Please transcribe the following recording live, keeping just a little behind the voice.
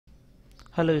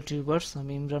Hello YouTubers,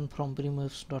 আমি Imran from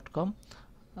brimwaves.com।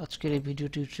 আজকের এই ভিডিও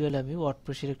টিউটোরিয়ালে আমি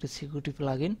ওয়ার্ডপ্রেসের একটি security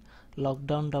plugin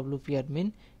lockdown WP admin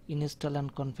install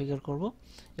and configure করব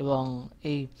এবং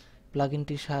এই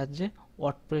প্লাগইনটির সাহায্যে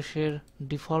ওয়ার্ডপ্রেসের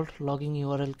ডিফল্ট লগইন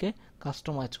ইউআরএল কে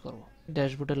কাস্টমাইজ করব।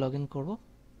 ড্যাশবোর্ডে লগইন করব।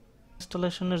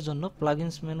 ইনস্টলেশনের জন্য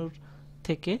প্লাগইনস মেনুর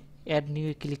থেকে অ্যাড নিউ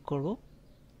এ ক্লিক করব।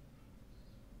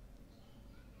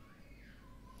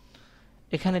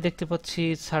 এখানে দেখতে পাচ্ছি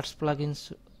সার্চ প্লাগইনস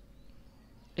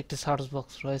একটি সার্চ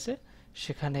বক্স রয়েছে,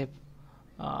 সেখানে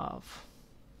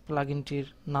প্লাগইনটির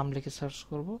নাম লিখে সার্চ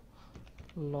করব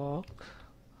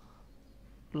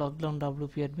lockdown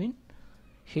WP admin,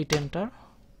 hit enter.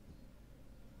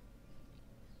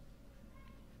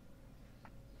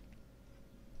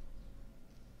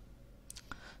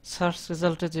 Search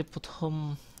রেজাল্টে যে প্রথম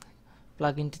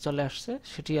প্লাগইনটি চলে আসছে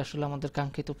সেটি আসলে আমাদের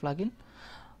কাঙ্ক্ষিত প্লাগইন।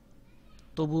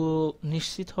 তবুও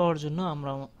নিশ্চিত হওয়ার জন্য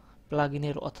আমরা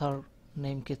প্লাগইনের অথর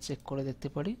নেমকে চেক করে দেখতে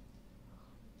পারি।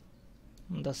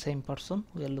 the same person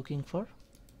we are looking for.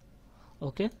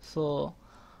 Okay, so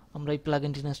আমরা এই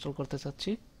প্লাগইনটি ইনস্টল করতে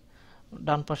চাচ্ছি।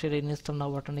 ডান পাশের ইনস্টল নাও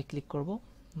বাটনে ক্লিক করব,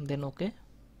 দেন ওকে।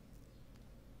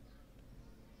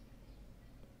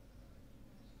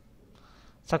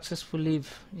 সাকসেসফুলি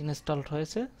ইনস্টলড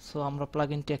হয়েছে। সো আমরা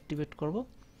প্লাগইনটি অ্যাক্টিভেট করব।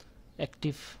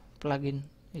 অ্যাক্টিভ প্লাগইন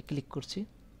এ ক্লিক করছি।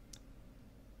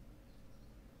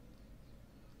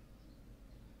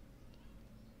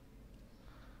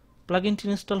 প্লাগইনটি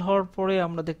ইনস্টল হওয়ার পরে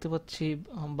আমরা দেখতে পাচ্ছি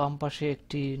বাম পাশে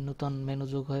একটি নতুন মেনু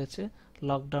যোগ হয়েছে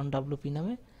লকডাউন ডব্লিউপি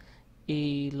নামে।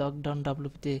 এই লকডাউন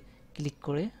ডব্লিউপিতে ক্লিক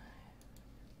করে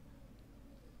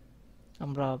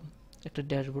আমরা একটা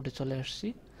ড্যাশবোর্ডে চলে আসছি।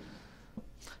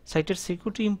 সাইটের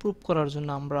সিকিউরিটি ইমপ্রুভ করার জন্য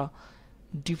আমরা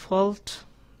ডিফল্ট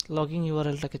লগইন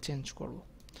ইউআরএলটাকে চেঞ্জ করব।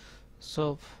 সো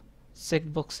চেক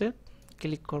বক্সে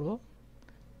ক্লিক করব,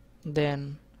 দেন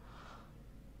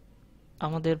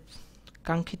আমাদের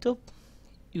কাঙ্ক্ষিত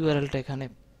ইউআরএলটা এখানে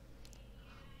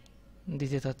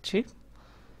দিতে চাচ্ছি।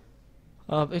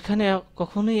 এখানে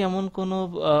কখনোই এমন কোনো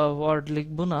ওয়ার্ড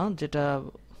লিখব না যেটা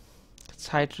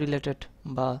সাইট রিলেটেড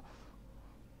বা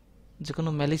যে কোনো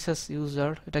ম্যালিশিয়াস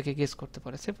ইউজার এটাকে গেস করতে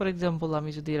পারে। সে ফর এক্সাম্পল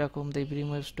আমি যদি এরকম দেই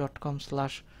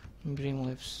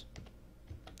brimwaves.com/brimwaves,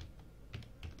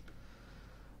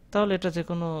 তাহলে এটা যে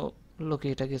কোনো লোকে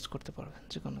এটা গেস করতে পারবে,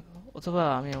 যে কোনো। অথবা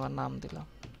আমি আমার নাম দিলাম,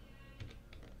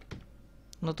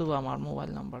 নতুবা আমার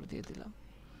মোবাইল নাম্বার দিয়ে দিলাম,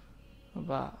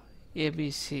 বা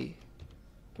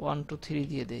ABC123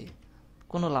 দিয়ে দেই,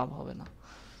 কোনো লাভ হবে না।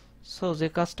 সো যে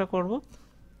কাজটা করব,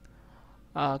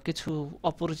 কিছু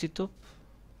অপরিচিত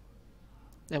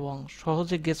এবং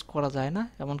সহজে গেস করা যায় না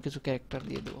এমন কিছু ক্যারেক্টার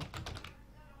দিয়ে দেব,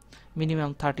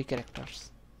 মিনিমাম 30 ক্যারেক্টার্স।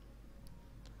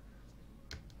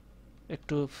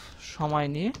 একটু সময়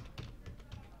নিয়ে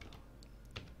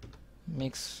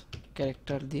মিক্স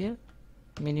ক্যারেক্টার দিয়ে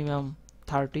মিনিমাম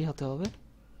 30 হতে হবে,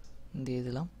 দিয়ে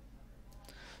দিলাম।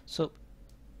 সো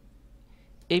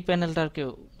এই প্যানেলটার কেউ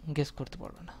গেস করতে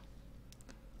পারবে না।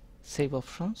 Save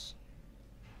options.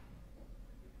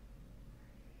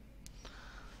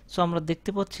 সো আমরা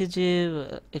দেখতে পাচ্ছি যে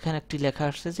এখানে একটি লেখা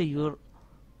আসছে যে your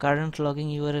current login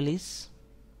URL is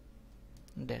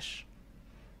dash.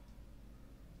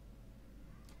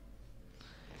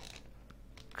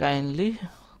 Kindly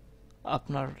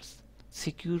আপনার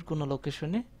সিকিউর কোনো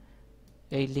লোকেশনে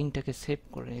এই লিঙ্কটাকে সেভ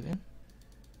করে নেবেন।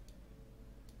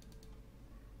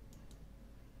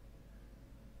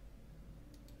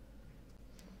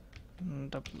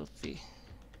 wp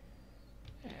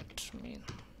admin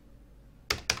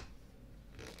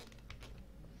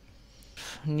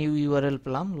নিউ ইউআরএল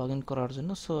পেলাম লগইন করার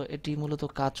জন্য। সো এটি মূলত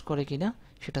কাজ করে কিনা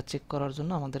সেটা চেক করার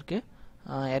জন্য আমাদেরকে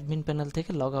অ্যাডমিন প্যানেল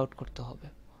থেকে লগ আউট করতে হবে।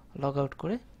 লগ আউট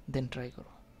করে দেন ট্রাই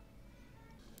করো।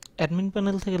 অ্যাডমিন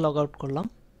প্যানেল থেকে লগ আউট করলাম।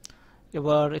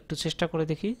 এবার একটু চেষ্টা করে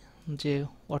দেখি যে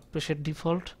ওয়ার্ডপ্রেসের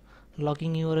ডিফল্ট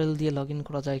লগইন ইউআরএল দিয়ে লগইন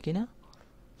করা যায় কিনা।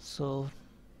 So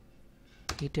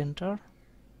hit enter.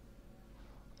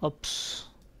 Oops,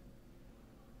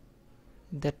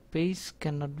 that page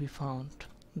cannot be found.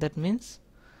 That means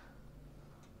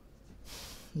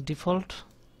default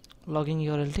login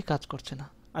ইউআরএলটি কাজ করছে না।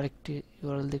 আরেকটি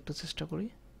ইউআরএল দিয়ে একটু চেষ্টা করি।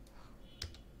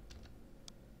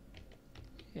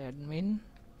 admin,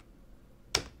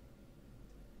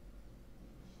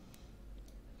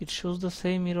 it shows the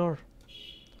same error.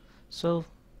 So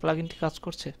প্লাগইনটি কাজ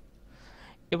করছে।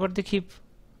 এবার দেখি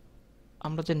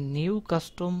আমরা যে নিউ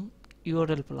কাস্টম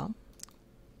ইউআরএল পেলাম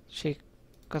সেই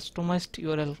কাস্টমাইজড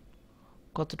ইউআরএল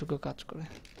কতটুকু কাজ করে।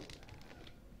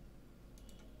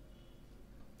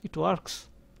 It works.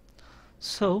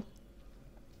 সো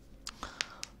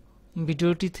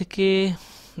ভিডিওটি থেকে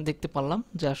দেখতে পারলাম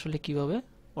যে আসলে কিভাবে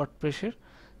ওয়ার্ডপ্রেসের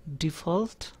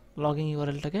ডিফল্ট লগইন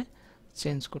ইউআরএলটাকে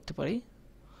চেঞ্জ করতে পারি।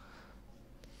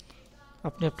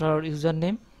 আপনি আপনার ইউজার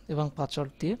নেম এবং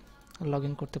পাসওয়ার্ড দিয়ে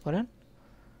লগইন করতে পারেন।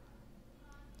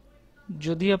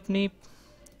 যদি আপনি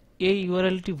এই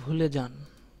ইউআরএলটি ভুলে যান,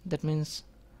 দ্যাট মিন্স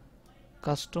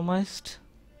কাস্টমাইজড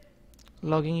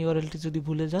লগইন ইউআরএলটি যদি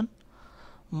ভুলে যান,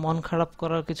 মন খারাপ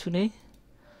করার কিছু নেই।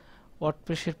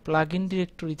 ওয়ার্ডপ্রেসের প্লাগইন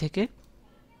ডিরেক্টরি থেকে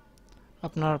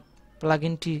আপনার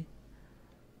প্লাগইনটি,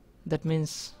 দ্যাট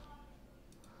মিন্স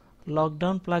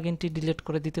লকডাউন প্লাগইনটি ডিলিট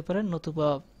করে দিতে পারেন,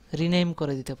 নতুবা রিনেম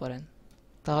করে দিতে পারেন।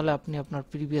 তাহলে আপনি আপনার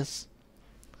প্রিভিয়াস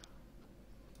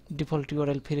ডিফল্ট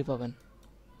ইউআরএল ফিরে পাবেন।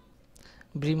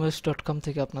 brimus.com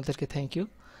থেকে আপনাদেরকে থ্যাংক ইউ।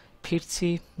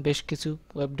 ফিরছি বেশ কিছু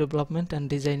ওয়েব ডেভেলপমেন্ট অ্যান্ড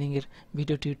ডিজাইনিং এর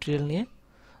ভিডিও টিউটোরিয়াল নিয়ে।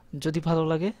 যদি ভালো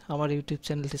লাগে আমার ইউটিউব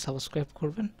চ্যানেলটি সাবস্ক্রাইব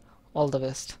করবেন। All the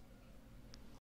best.